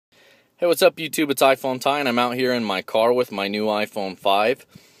Hey, what's up YouTube? It's iPhone Ty, and I'm out here in my car with my new iPhone 5.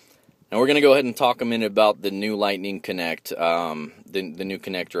 And we're going to go ahead and talk a minute about the new Lightning Connect, the new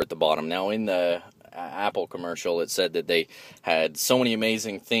connector at the bottom. Now, in the Apple commercial, it said that they had so many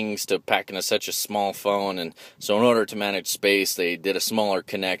amazing things to pack into such a small phone, and so in order to manage space, they did a smaller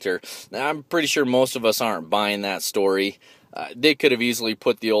connector. Now, I'm pretty sure most of us aren't buying that story. They could have easily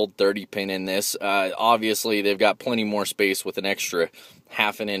put the old 30 pin in this. Obviously, they've got plenty more space with an extra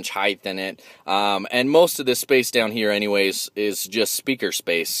half an inch height in it. And most of this space down here anyways is just speaker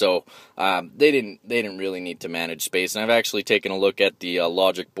space. So they didn't really need to manage space. And I've actually taken a look at the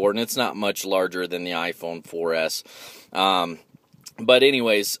logic board, and it's not much larger than the iPhone 4S. But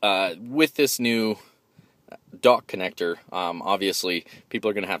anyways, with this new dock connector, obviously people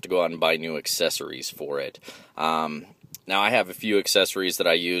are going to have to go out and buy new accessories for it. Now, I have a few accessories that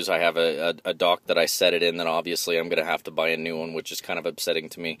I use. I have a dock that I set it in that obviously I'm going to have to buy a new one, which is kind of upsetting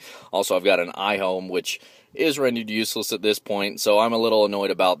to me. Also, I've got an iHome, which is rendered useless at this point, so I'm a little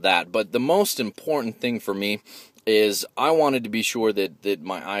annoyed about that. But the most important thing for me is I wanted to be sure that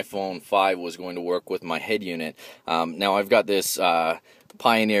my iPhone 5 was going to work with my head unit. Now, I've got this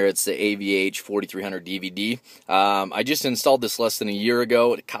Pioneer. It's the AVH 4300 DVD. I just installed this less than a year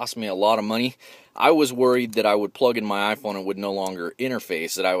ago. It cost me a lot of money. I was worried that I would plug in my iPhone and would no longer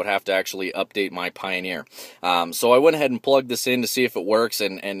interface, that I would have to actually update my Pioneer. So I went ahead and plugged this in to see if it works,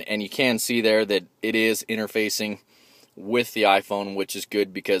 and you can see there that it is interfacing with the iPhone, which is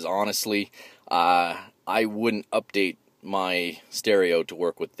good because honestly, I wouldn't update my stereo to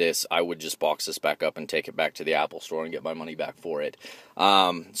work with this. I would just box this back up and take it back to the Apple store and get my money back for it.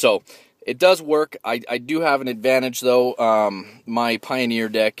 So it does work. I do have an advantage though. My Pioneer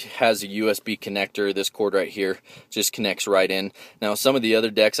deck has a USB connector. This cord right here just connects right in. Now some of the other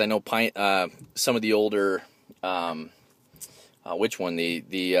decks, I know some of the older which one?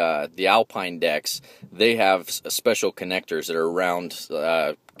 The Alpine decks, they have special connectors that are round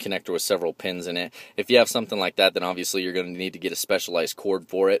connector with several pins in it. If you have something like that, then obviously you're going to need to get a specialized cord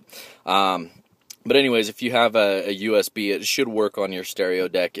for it. But anyways, if you have a USB, it should work on your stereo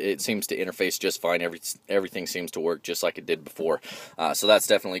deck. It seems to interface just fine. Everything seems to work just like it did before. So that's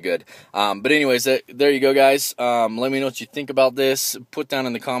definitely good. But anyways, there you go, guys. Let me know what you think about this. Put down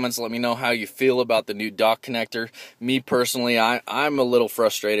in the comments, let me know how you feel about the new dock connector. Me personally, I'm a little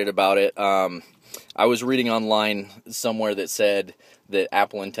frustrated about it. I was reading online somewhere that said that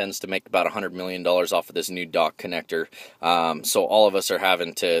Apple intends to make about $100 million off of this new dock connector. So all of us are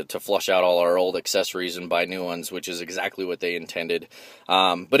having to flush out all our old accessories and buy new ones, which is exactly what they intended.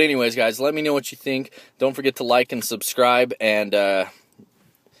 But anyways, guys, let me know what you think. Don't forget to like and subscribe, and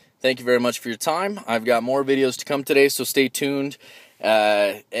thank you very much for your time. I've got more videos to come today, so stay tuned.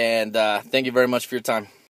 And thank you very much for your time.